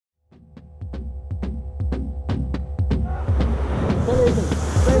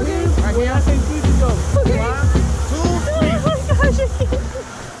Okay. 1, 2, 3. Oh my gosh.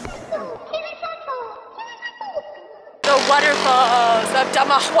 The waterfalls of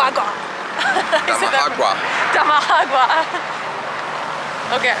Damajagua. Damajagua. Damajagua.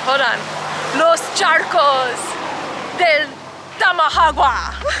 Okay, hold on. Los charcos del Damajagua.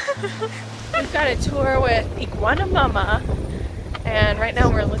 We've got a tour with Iguana Mama, and right now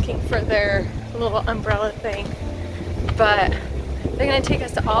we're looking for their little umbrella thing. But they're gonna take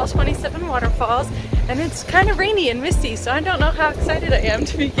us to all 27 waterfalls, and it's kind of rainy and misty, so I don't know how excited I am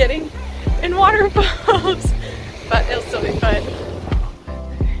to be getting in waterfalls, but it'll still be fun.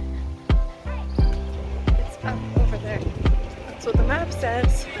 It's up over there. That's what the map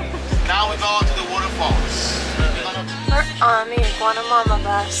says. Now we go to the waterfalls. We're on the Iguana Mama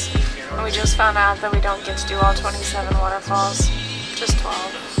bus, and we just found out that we don't get to do all 27 waterfalls, just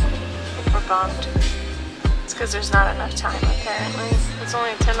 12. We're bummed. It's because there's not enough time, apparently. It's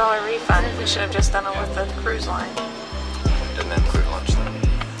only a $10 refund. We should have just done it with the cruise line. Didn't include lunch then.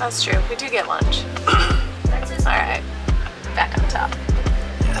 That's true. We do get lunch. Alright. Back on top.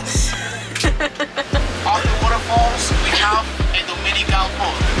 Yes. On the waterfalls, we have a Dominican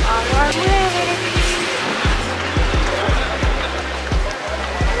boat. On our way.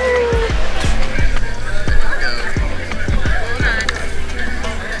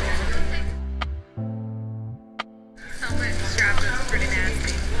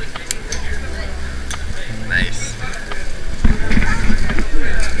 Nice.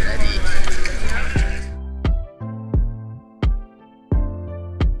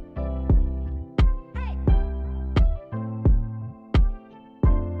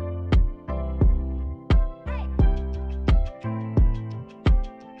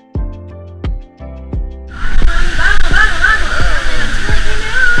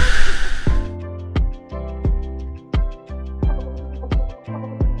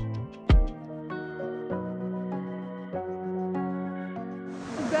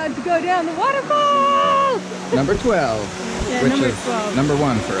 About to go down the waterfall! Number 12, Yeah, which number is 12. number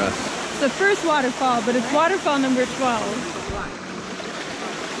 1 for us. It's the first waterfall, but it's waterfall number 12.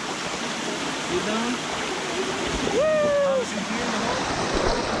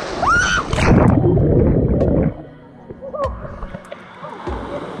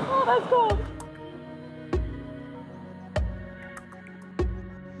 Oh, that's cool.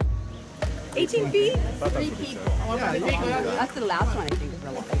 $18 feet? 3 people. That's the last one, I think, for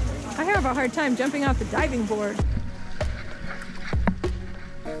a while. I have a hard time jumping off the diving board.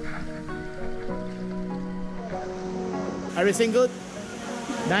 Everything good?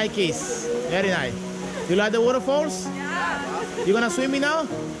 Nikes. Very nice. You like the waterfalls? Yeah. You gonna swim me now?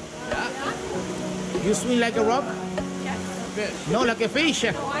 Yeah. You swim like a rock? Yes. No, like a fish.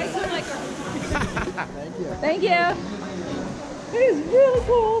 Oh, I swim like a... Thank you. It is really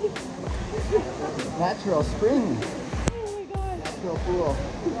cold. Natural spring. Oh my god. Natural pool.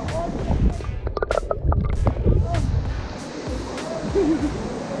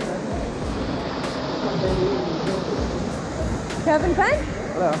 Having fun?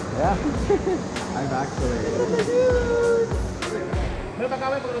 Hello. Yeah. I'm actually.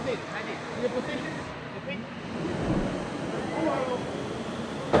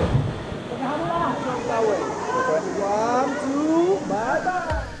 One, two,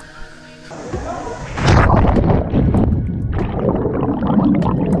 bye-bye.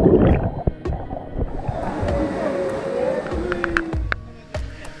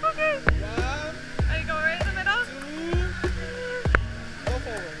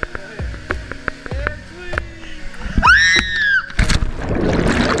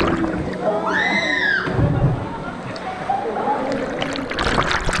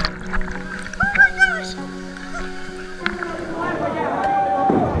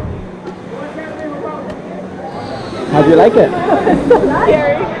 How'd you like it?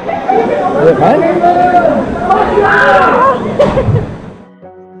 Scary. Was it fun?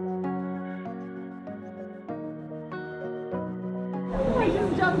 I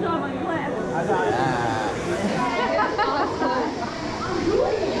just jumped on my cliff.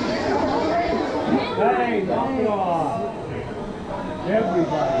 Hey, knock it off.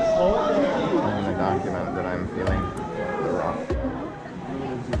 Everybody, slow it down. I'm gonna document that I'm feeling the rock.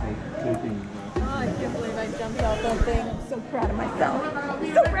 Oh, I can't believe I jumped off that thing. I'm so proud of myself.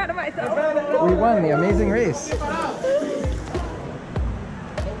 I'm so proud of myself. We won the amazing race.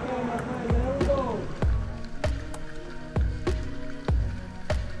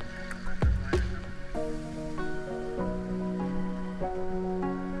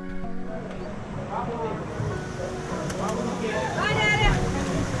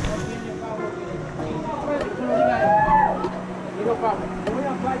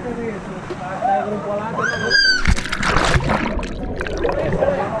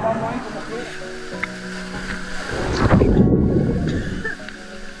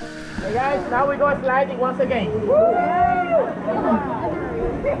 Guys, now we go sliding once again. So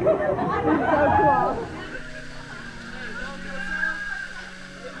cool.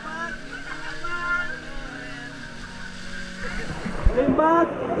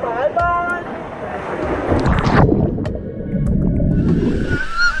 Bye-bye.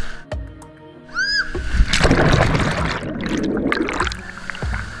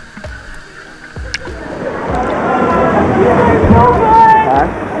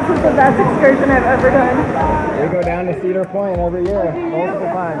 This is the best excursion I've ever done. We go down to Cedar Point every year, multiple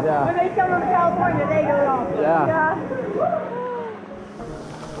times, yeah. When they come from California, they go off. Yeah.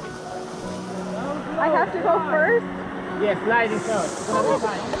 I have to go first? Yes, sliding first. It's gonna be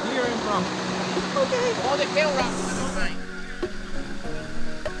fine. Clear in front. Okay. Hold the camera. Don't mind.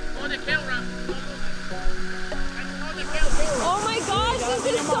 Hold the camera. Hold the camera. Oh my gosh, this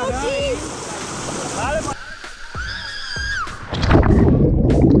is so deep!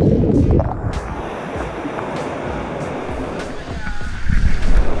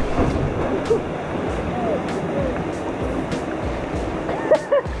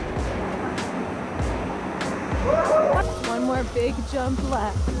 One more big jump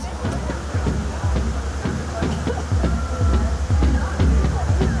left.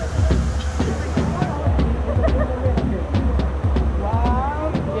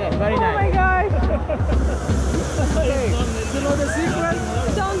 Yes, very Oh nice. my gosh! You know the secret?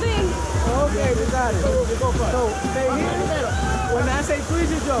 Something! Okay, we got it. You go first. So, stay here. When I say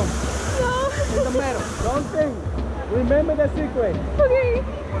twist, you jump. No! In the middle. Don't think. Remember the secret. Okay!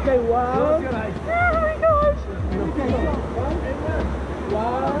 Okay, one. Oh my gosh!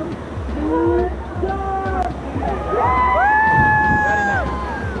 One, two, jump! Very nice.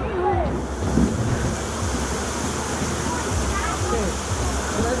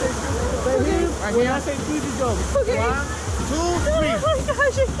 Stay here. When I say twist, you jump. Okay. 1, 2, Oh 3. my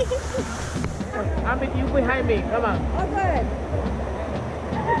gosh, I can't. I'm with you behind me. Come on. Okay.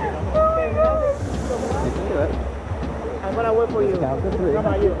 Oh my gosh. I'm gonna wait for you. Count to 3. Come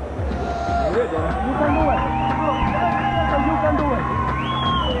on, you. You can do it. You can do it.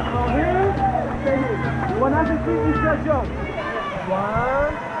 From here, stay here. When I say twist, you just jump.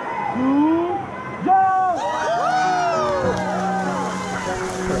 1, 2, jump!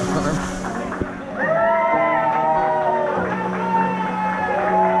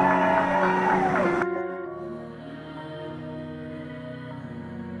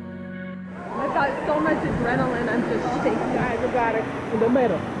 I've got so much adrenaline, I'm just shaking. Guys, you got it. In the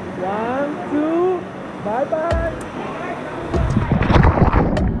middle. 1, 2, bye-bye.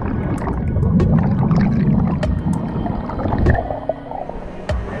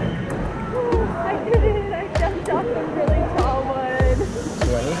 I did it! I jumped off a really tall one.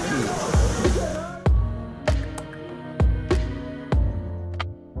 20 feet.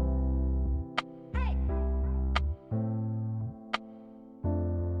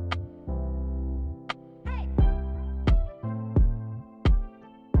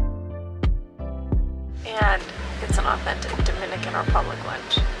 And it's an authentic Dominican Republic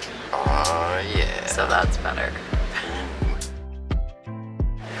lunch. Yeah. So that's better.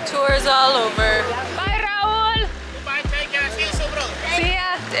 Tour's all over. Bye, Raul! Bye, take care. See you soon, bro. See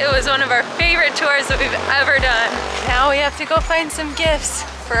ya! It was one of our favorite tours that we've ever done. Now we have to go find some gifts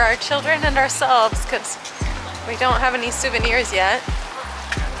for our children and ourselves because we don't have any souvenirs yet.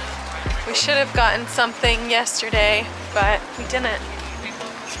 We should have gotten something yesterday, but we didn't.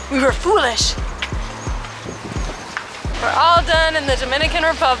 We were foolish. We're all done in the Dominican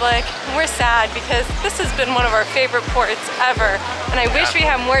Republic, and we're sad because this has been one of our favorite ports ever. And I wish we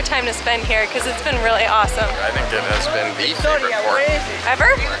had more time to spend here because it's been really awesome. I think it has been the favorite port.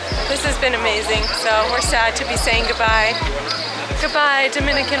 Ever? This has been amazing, so we're sad to be saying goodbye. Goodbye,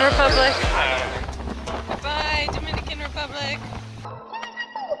 Dominican Republic.